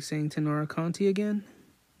 Oh, you're saying Tanara Conti again?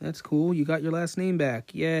 That's cool. You got your last name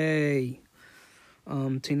back. Yay.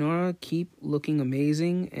 Tanara, keep looking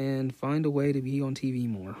amazing and find a way to be on TV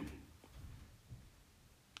more.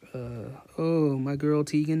 My girl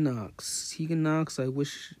Tegan Knox. Tegan Knox, I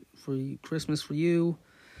wish for Christmas for you.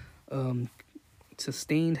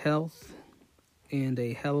 Sustained health and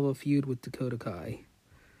a hell of a feud with Dakota Kai.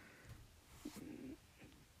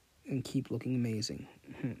 And keep looking amazing.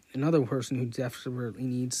 Another person who desperately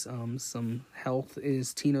needs some health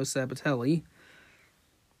is Tino Sabatelli.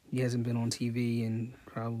 He hasn't been on TV in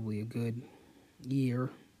probably a good year.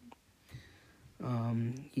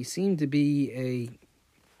 He seemed to be a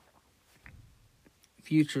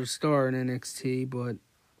future star in NXT, but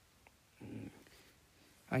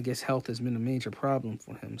I guess health has been a major problem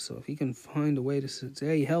for him. So if he can find a way to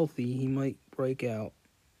stay healthy, he might break out.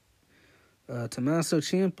 Tommaso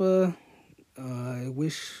Ciampa, I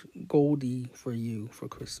wish Goldie for you for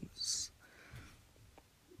Christmas.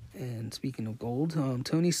 And speaking of gold,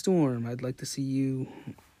 Tony Storm, I'd like to see you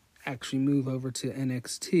actually move over to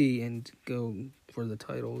NXT and go for the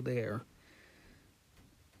title there.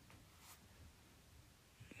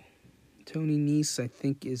 Tony Nese, I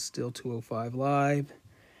think, is still 205 Live.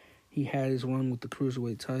 He had his run with the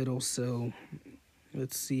Cruiserweight title, so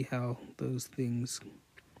let's see how those things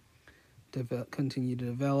continue to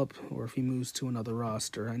develop, or if he moves to another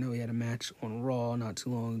roster. I know he had a match on Raw not too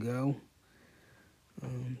long ago.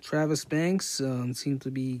 Travis Banks seemed to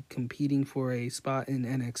be competing for a spot in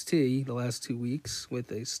NXT the last 2 weeks with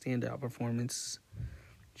a standout performance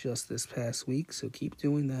just this past week, so keep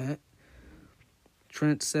doing that.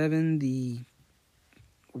 Trent Seven, the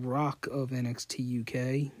Rock of NXT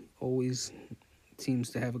UK, always seems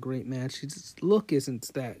to have a great match. His look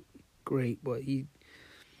isn't that great, but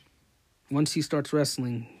once he starts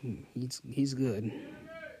wrestling, he's good.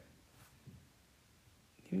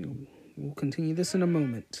 We'll continue this in a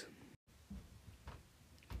moment.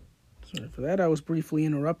 Sorry for that. I was briefly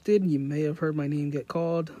interrupted. You may have heard my name get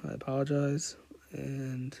called. I apologize.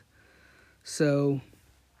 And so,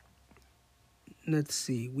 let's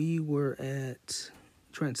see. We were at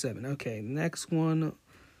Trent Seven. Okay, next one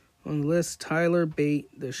on the list, Tyler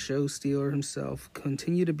Bate, the show stealer himself,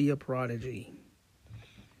 continue to be a prodigy.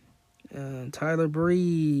 Tyler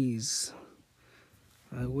Breeze,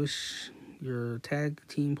 I wish Your tag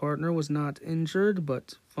team partner was not injured,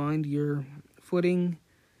 but find your footing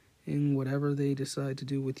in whatever they decide to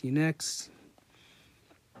do with you next.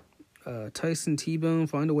 Tyson T-Bone,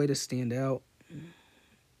 find a way to stand out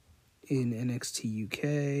in NXT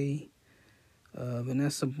UK.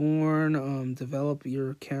 Vanessa Bourne, develop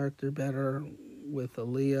your character better with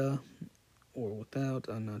Aaliyah or without.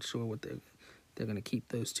 I'm not sure what they're going to keep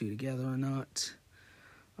those two together or not.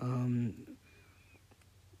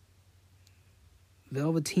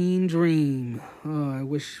 Velveteen Dream. Oh, I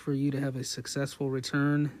wish for you to have a successful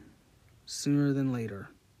return sooner than later.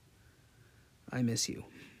 I miss you.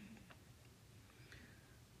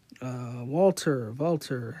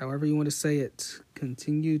 Walter, however you want to say it,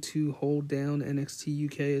 continue to hold down NXT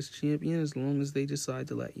UK as champion as long as they decide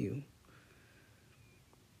to let you.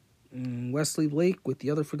 Wesley Blake with the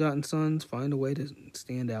other Forgotten Sons, find a way to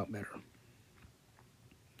stand out better.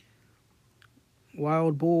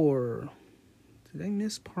 Wild Boar. Did I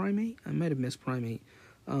miss Primate? I might have missed Primate.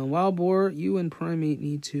 Wild Boar, you and Primate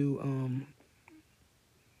need to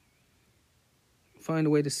find a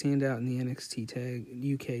way to stand out in the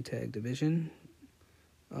NXT UK tag division.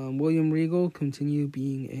 William Regal, continue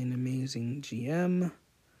being an amazing GM.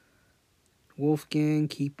 Wolfgang,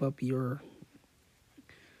 keep up your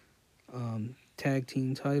tag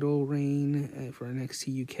team title reign for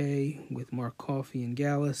NXT UK with Mark Coffey and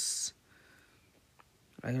Gallus.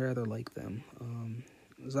 I rather like them.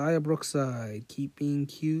 Xia Brookside, keep being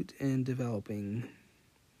cute and developing.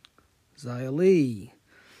 Xia Li,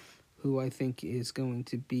 who I think is going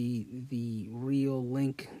to be the real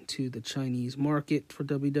link to the Chinese market for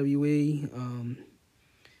WWE.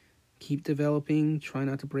 Keep developing. Try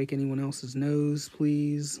not to break anyone else's nose,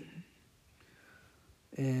 please.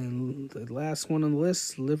 And the last one on the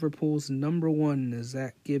list, Liverpool's #1,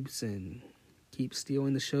 Zach Gibson. Keep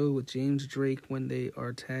stealing the show with James Drake when they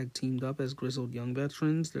are tag teamed up as grizzled young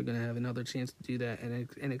veterans. They're going to have another chance to do that at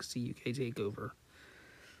NXT UK TakeOver.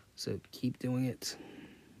 So keep doing it.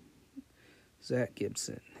 Zach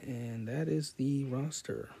Gibson. And that is the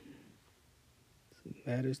roster.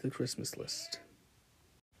 That is the Christmas list.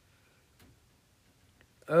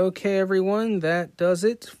 Okay, everyone, that does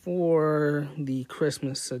it for the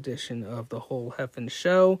Christmas edition of the Whole Heffin'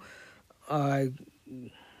 Show. I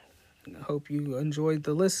hope you enjoyed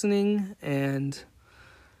the listening, and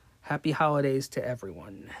happy holidays to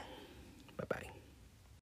everyone. Bye-bye.